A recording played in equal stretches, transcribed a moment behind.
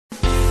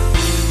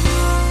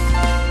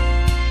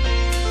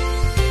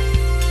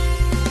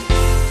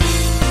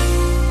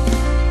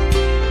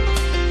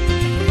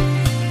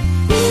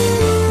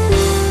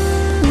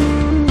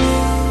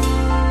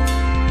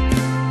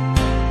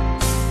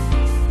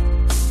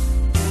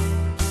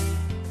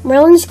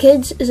Merlin's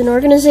Kids is an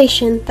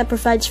organization that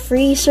provides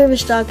free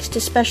service dogs to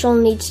special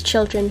needs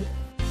children.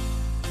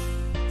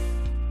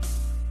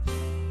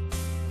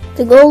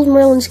 The goal of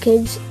Merlin's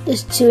Kids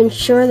is to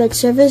ensure that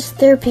service,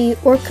 therapy,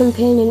 or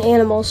companion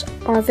animals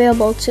are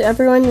available to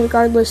everyone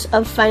regardless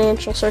of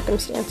financial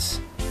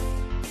circumstance.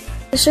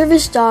 The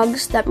service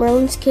dogs that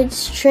Merlin's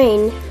Kids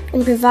train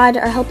and provide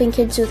are helping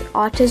kids with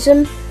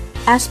autism,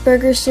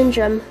 Asperger's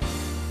syndrome,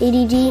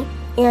 ADD,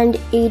 and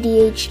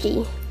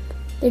ADHD.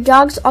 The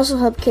dogs also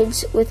help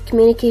kids with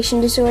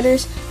communication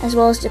disorders as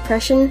well as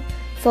depression,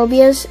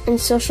 phobias, and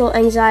social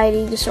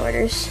anxiety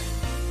disorders.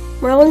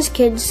 Merlin's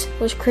Kids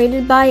was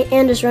created by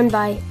and is run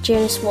by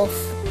Janice Wolfe.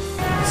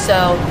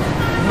 So,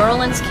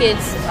 Merlin's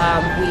Kids,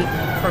 we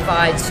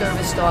provide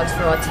service dogs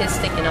for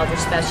autistic and other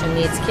special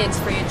needs kids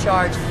free of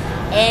charge.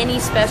 Any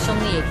special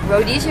need.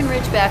 Rhodesian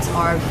Ridgebacks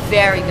are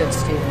very good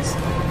students.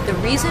 The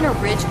reason a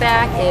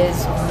Ridgeback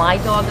is my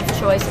dog of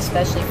choice,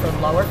 especially for a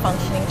lower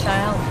functioning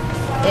child,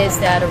 is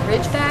that a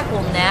Ridgeback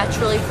will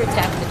naturally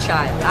protect the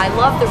child. I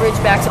love the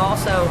Ridgebacks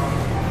also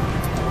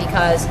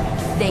because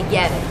they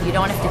get it. You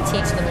don't have to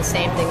teach them the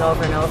same thing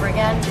over and over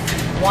again.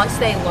 Once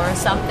they learn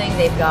something,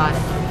 they've got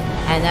it.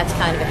 And that's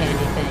kind of a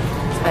handy thing,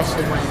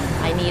 especially when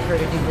I need her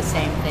to do the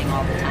same thing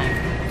all the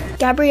time.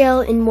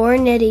 Gabrielle and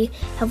Maureen Nettie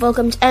have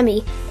welcomed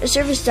Emmy, a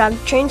service dog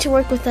trained to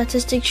work with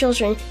autistic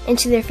children,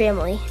 into their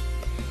family.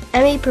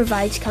 Emmy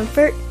provides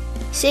comfort,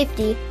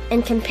 safety,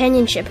 and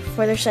companionship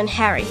for their son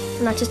Harry,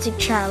 an autistic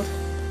child.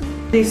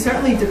 He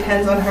certainly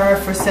depends on her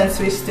for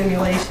sensory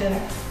stimulation.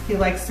 He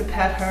likes to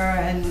pet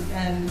her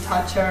and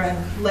touch her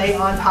and lay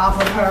on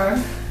top of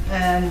her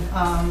and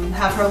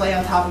have her lay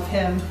on top of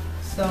him.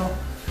 So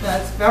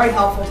that's very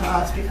helpful to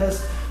us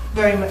because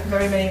very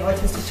many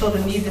autistic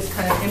children need this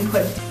kind of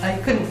input. I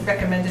couldn't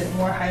recommend it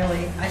more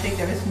highly. I think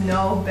there is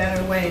no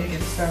better way to get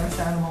a service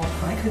animal.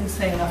 I couldn't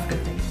say enough good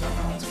things about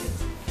Merlin's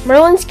Kids.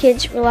 Merlin's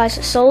Kids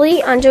relies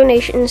solely on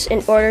donations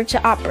in order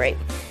to operate.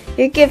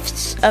 Your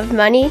gifts of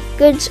money,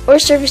 goods, or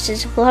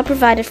services will help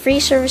provide a free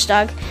service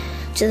dog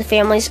to the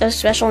families of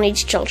special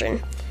needs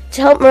children.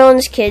 To help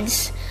Merlin's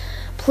Kids,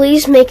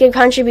 please make a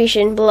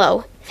contribution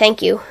below.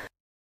 Thank you.